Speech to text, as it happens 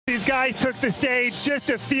These guys took the stage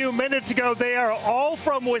just a few minutes ago. They are all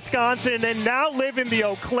from Wisconsin and now live in the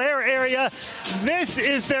Eau Claire area. This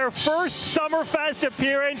is their first Summerfest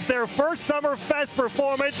appearance, their first Summerfest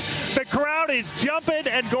performance. The crowd is jumping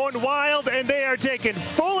and going wild, and they are taking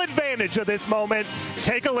full advantage of this moment.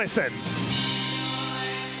 Take a listen.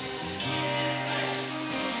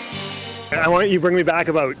 I want you to bring me back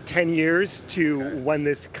about 10 years to when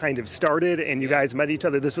this kind of started and you guys met each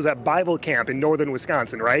other. This was at Bible camp in northern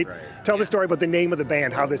Wisconsin, right? Tell the story about the name of the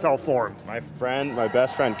band, how this all formed. My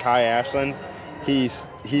best friend Kai Ashland, he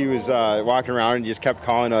was walking around and he just kept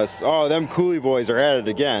calling us, "Oh, them Coulee Boys are at it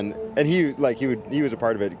again." And he was a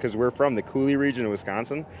part of it because we're from the Coulee region of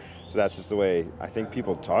Wisconsin. So that's just the way I think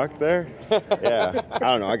people talk there. Yeah, I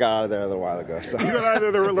don't know. I got out of there a little while ago. So. You got out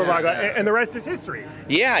of there a little while ago, and the rest is history.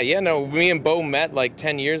 Yeah, no, me and Bo met like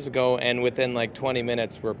 10 years ago, and within like 20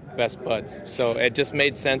 minutes we're best buds. So it just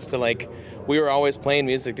made sense to we were always playing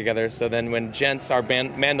music together. So then when Jens, our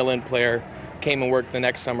mandolin player, came and worked the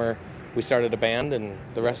next summer, we started a band, and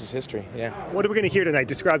the rest is history. Yeah. What are we going to hear tonight?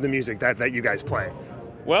 Describe the music that you guys play.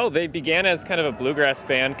 Well, they began as kind of a bluegrass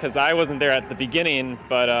band because I wasn't there at the beginning,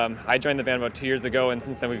 but I joined the band about 2 years ago, and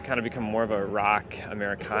since then we've kind of become more of a rock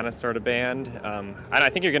Americana sort of band. And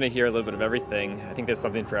I think you're going to hear a little bit of everything. I think there's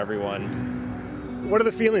something for everyone. What are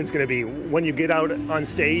the feelings going to be when you get out on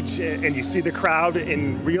stage and you see the crowd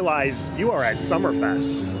and realize you are at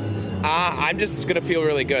Summerfest? I'm just going to feel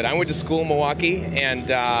really good. I went to school in Milwaukee,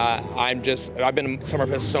 and I've been to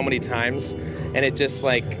Summerfest so many times, and it's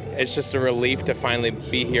just a relief to finally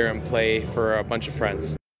be here and play for a bunch of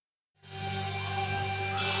friends.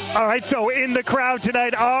 All right, so in the crowd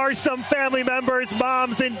tonight are some family members,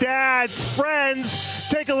 moms and dads, friends.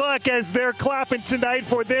 Take a look as they're clapping tonight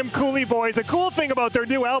for them Coulee Boys. A cool thing about their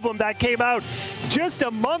new album that came out just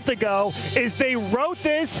a month ago is they wrote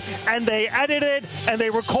this and they edited it and they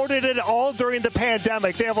recorded it all during the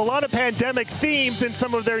pandemic. They have a lot of pandemic themes in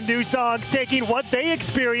some of their new songs, taking what they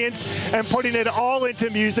experienced and putting it all into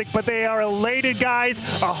music. But they are elated, guys,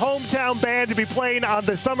 a hometown band to be playing on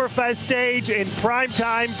the Summerfest stage in prime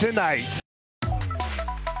time tonight.